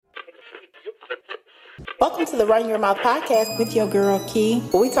Welcome to the Run Your Mouth podcast with your girl Key,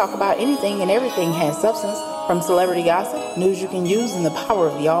 where we talk about anything and everything has substance, from celebrity gossip, news you can use, and the power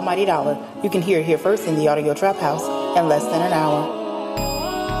of the almighty dollar. You can hear it here first in the Audio Trap House in less than an hour.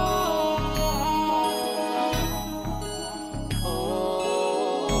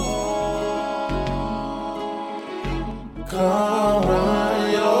 Come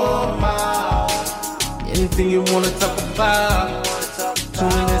run your mouth. Anything you wanna talk about, tune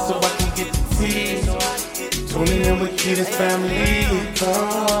in so I can get the tea. Tuning in with Keith's family.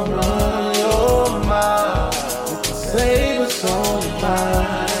 Come run your mouth. Save us on the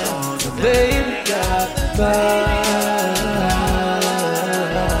mind. Baby got the vibe.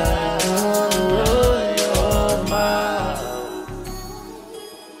 Run your mouth.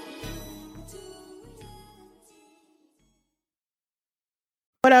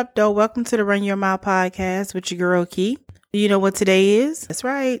 What up, though? Welcome to the Run Your Mouth podcast with your girl Key. Do you know what today is? That's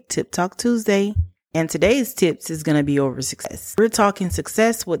right, Tip Talk Tuesday. And today's tips is going to be over success. We're talking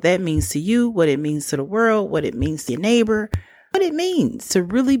success, what that means to you, what it means to the world, what it means to your neighbor, what it means to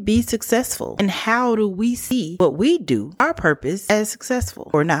really be successful, and how do we see what we do, our purpose, as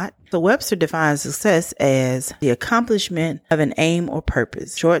successful or not. So Webster defines success as the accomplishment of an aim or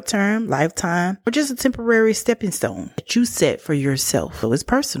purpose, short-term, lifetime, or just a temporary stepping stone that you set for yourself. So it's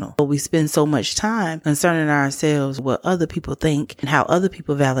personal. But we spend so much time concerning ourselves, what other people think and how other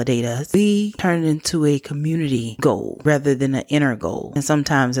people validate us. We turn it into a community goal rather than an inner goal. And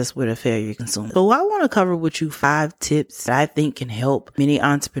sometimes that's where the failure consumes. So I want to cover with you 5 tips that I think can help many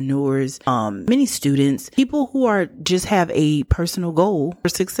entrepreneurs, many students, people who are just have a personal goal for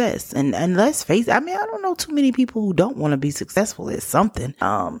success. And let's face it, I mean, I don't know too many people who don't want to be successful at something.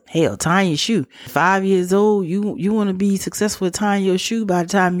 Hell, tying your shoe. 5 years old, you want to be successful at tying your shoe by the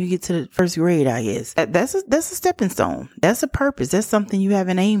time you get to the first grade, I guess. That's a stepping stone. That's a purpose. That's something you have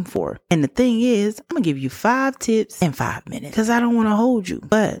an aim for. And the thing is, I'm going to give you 5 tips in 5 minutes because I don't want to hold you,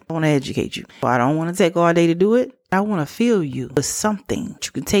 but I want to educate you. So I don't want to take all day to do it. I want to fill you with something that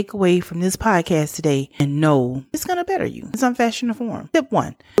you can take away from this podcast today and know it's going to better you in some fashion or form. Tip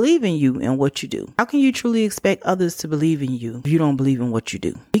 1, believe in you and what you do. How can you truly expect others to believe in you if you don't believe in what you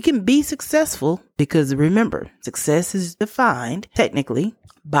do? You can be successful because remember, success is defined technically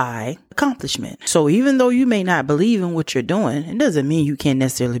by accomplishment. So even though you may not believe in what you're doing, it doesn't mean you can't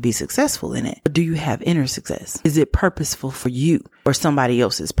necessarily be successful in it. But do you have inner success? Is it purposeful for you or somebody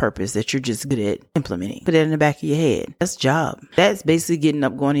else's purpose that you're just good at implementing? Put that in the back of your head. That's job. That's basically getting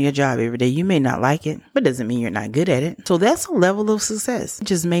up, going to your job every day. You may not like it, but it doesn't mean you're not good at it. So that's a level of success. It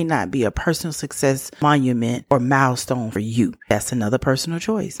just may not be a personal success monument or milestone for you. That's another personal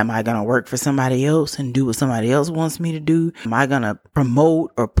choice. Am I going to work for somebody else and do what somebody else wants me to do? Am I going to promote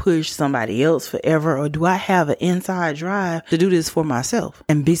or push somebody else forever? Or do I have an inside drive to do this for myself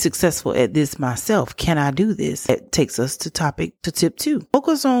and be successful at this myself? Can I do this? That takes us to tip 2.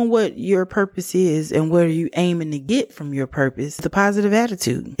 Focus on what your purpose is and where you aiming to get from your purpose. The positive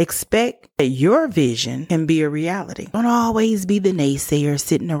attitude. Expect that your vision can be a reality. Don't always be the naysayer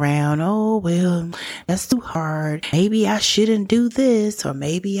sitting around. Oh, well, that's too hard. Maybe I shouldn't do this or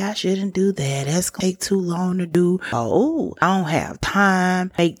maybe I shouldn't do that. That's going to take too long to do. Oh, I don't have time.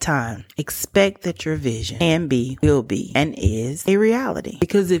 Take time. Expect that your vision can be, will be, and is a reality.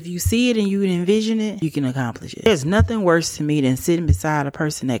 Because if you see it and you envision it, you can accomplish it. There's nothing worse to me than sitting beside a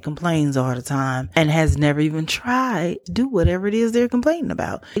person that complains all the time and has never even tried to do whatever it is they're complaining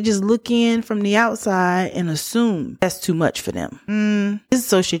about. They just look in from the outside and assume that's too much for them.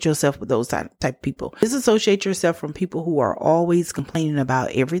 Disassociate yourself with those type of people. Disassociate yourself from people who are always complaining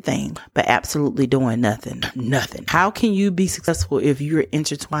about everything, but absolutely doing nothing. How can you be successful if you're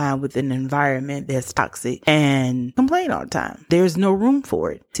intertwined with an environment that's toxic and complain all the time? There's no room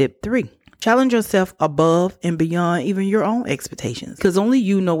for it. Tip 3. Challenge yourself above and beyond even your own expectations, because only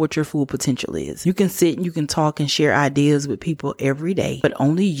you know what your full potential is. You can sit and you can talk and share ideas with people every day, but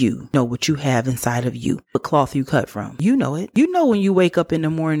only you know what you have inside of you, what cloth you cut from. You know it. You know when you wake up in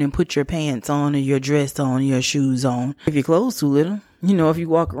the morning and put your pants on or your dress on, your shoes on. If your clothes too little, you know, if you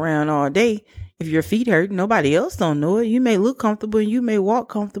walk around all day, if your feet hurt, nobody else don't know it. You may look comfortable and you may walk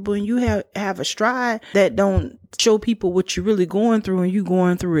comfortable and you have a stride that don't show people what you're really going through, and you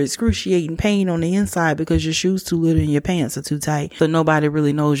going through excruciating pain on the inside because your shoes too little and your pants are too tight. So nobody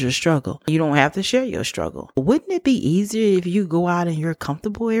really knows your struggle. You don't have to share your struggle. But wouldn't it be easier if you go out and you're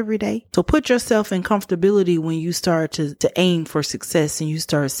comfortable every day? So put yourself in comfortability when you start to aim for success and you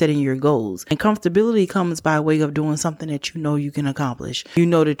start setting your goals. And comfortability comes by way of doing something that you know you can accomplish. You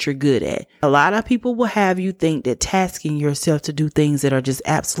know that you're good at. A lot of people will have you think that tasking yourself to do things that are just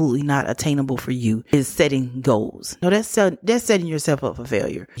absolutely not attainable for you is setting goals. goals. No, that's setting yourself up for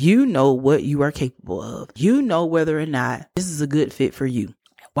failure. You know what you are capable of. You know whether or not this is a good fit for you.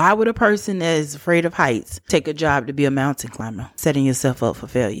 Why would a person that is afraid of heights take a job to be a mountain climber? Setting yourself up for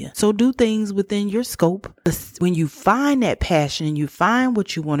failure. So do things within your scope. When you find that passion and you find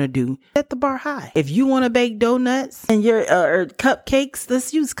what you want to do, set the bar high. If you want to bake donuts and your cupcakes,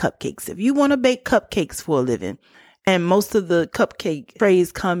 let's use cupcakes. If you want to bake cupcakes for a living, and most of the cupcake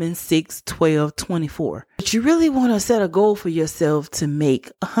trays come in 6, 12, 24. But you really want to set a goal for yourself to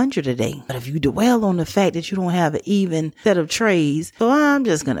make 100 a day. But if you dwell on the fact that you don't have an even set of trays, so I'm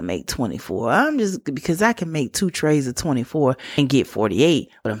just going to make 24. Because I can make 2 trays of 24 and get 48,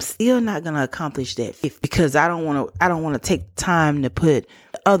 but I'm still not going to accomplish that 50 because I don't want to take time to put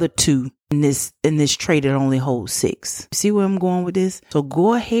the other 2 in this tray that only holds 6. See where I'm going with this? So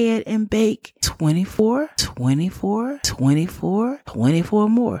go ahead and bake 24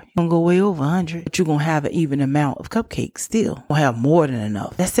 more. You're going to go way over 100, but you're going to have an even amount of cupcakes still. You're going to have more than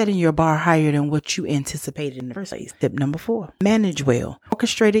enough. That's setting your bar higher than what you anticipated in the first place. Tip number 4, manage well.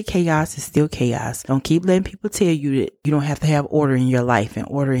 Orchestrated chaos is still chaos. Don't keep letting people tell you that you don't have to have order in your life and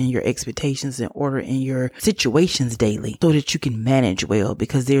order in your expectations and order in your situations daily so that you can manage well,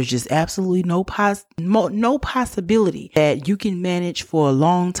 because there's just absolutely no possibility that you can manage for a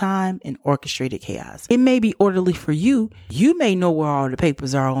long time in orchestrated chaos. It may be orderly for you. You may know where all the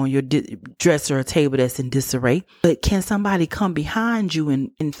papers are on your dresser or table that's in disarray, but can somebody come behind you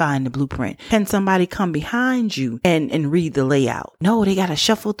and find the blueprint? Can somebody come behind you and read the layout? No, they got to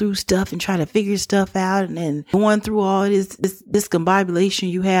shuffle through stuff and try to figure stuff out, and then going through all this discombobulation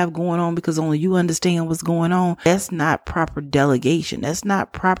you have going on because only you understand what's going on. That's not proper delegation. That's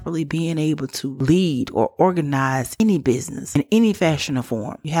not properly being able to lead or organize any business in any fashion or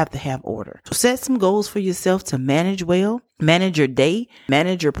form. You have to have order. So set some goals for yourself to manage well. Manage your day,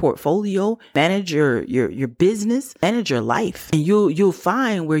 manage your portfolio, manage your business, manage your life. And you'll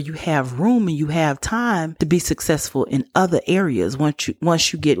find where you have room and you have time to be successful in other areas. Once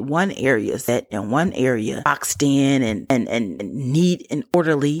you get one area set and one area boxed in and neat and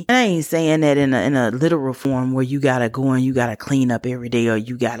orderly. And I ain't saying that in a literal form where you gotta go and you gotta clean up every day or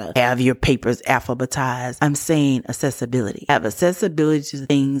you gotta have your papers alphabetized. I'm saying accessibility. Have accessibility to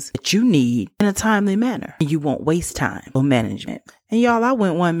things that you need in a timely manner, and you won't waste time. Management. And y'all, I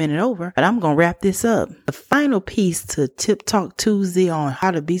went 1 minute over, but I'm going to wrap this up. The final piece to Tip Talk Tuesday on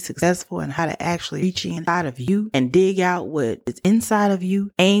how to be successful and how to actually reach inside of you and dig out what is inside of you.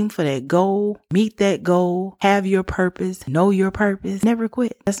 Aim for that goal, meet that goal, have your purpose, know your purpose, never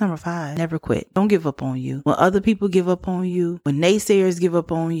quit. That's number 5. Never quit. Don't give up on you. When other people give up on you, when naysayers give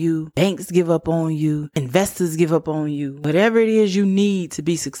up on you, banks give up on you, investors give up on you, whatever it is you need to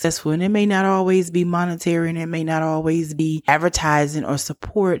be successful, and it may not always be monetary and it may not always be advertising or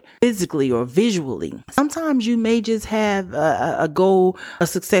support physically or visually. Sometimes you may just have a goal, a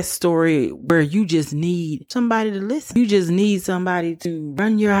success story where you just need somebody to listen. You just need somebody to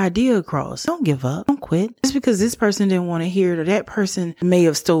run your idea across. Don't give up. Don't quit. Just because this person didn't want to hear it or that person may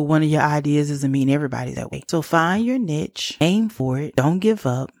have stole one of your ideas doesn't mean everybody's that way. So find your niche, aim for it, don't give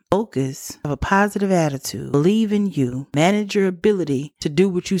up. Focus, have a positive attitude, believe in you, manage your ability to do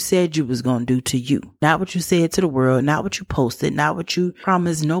what you said you was going to do to you. Not what you said to the world, not what you posted, not what you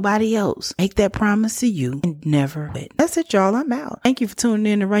promised nobody else. Make that promise to you and never quit. That's it, y'all. I'm out. Thank you for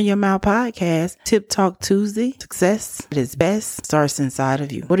tuning in to Run Your Mouth Podcast. Tip Talk Tuesday. Success at its best starts inside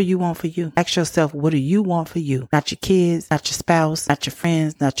of you. What do you want for you? Ask yourself, what do you want for you? Not your kids, not your spouse, not your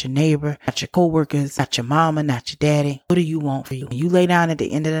friends, not your neighbor, not your coworkers, not your mama, not your daddy. What do you want for you? When you lay down at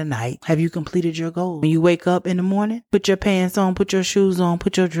the end of the night, have you completed your goal? When you wake up in the morning, put your pants on, put your shoes on,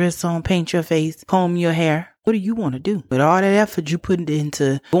 put your dress on, paint your face, comb your hair. What do you want to do? With all that effort you put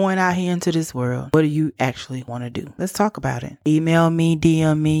into going out here into this world, what do you actually want to do? Let's talk about it. Email me,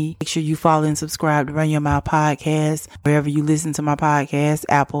 DM me. Make sure you follow and subscribe to Run Your Mouth Podcast. Wherever you listen to my podcast,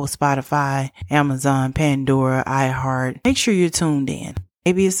 Apple, Spotify, Amazon, Pandora, iHeart. Make sure you're tuned in.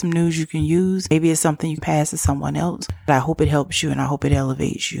 Maybe it's some news you can use. Maybe it's something you pass to someone else. But I hope it helps you and I hope it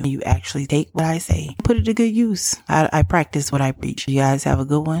elevates you. You actually take what I say and put it to good use. I practice what I preach. You guys have a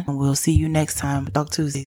good one and we'll see you next time. Talk Tuesday.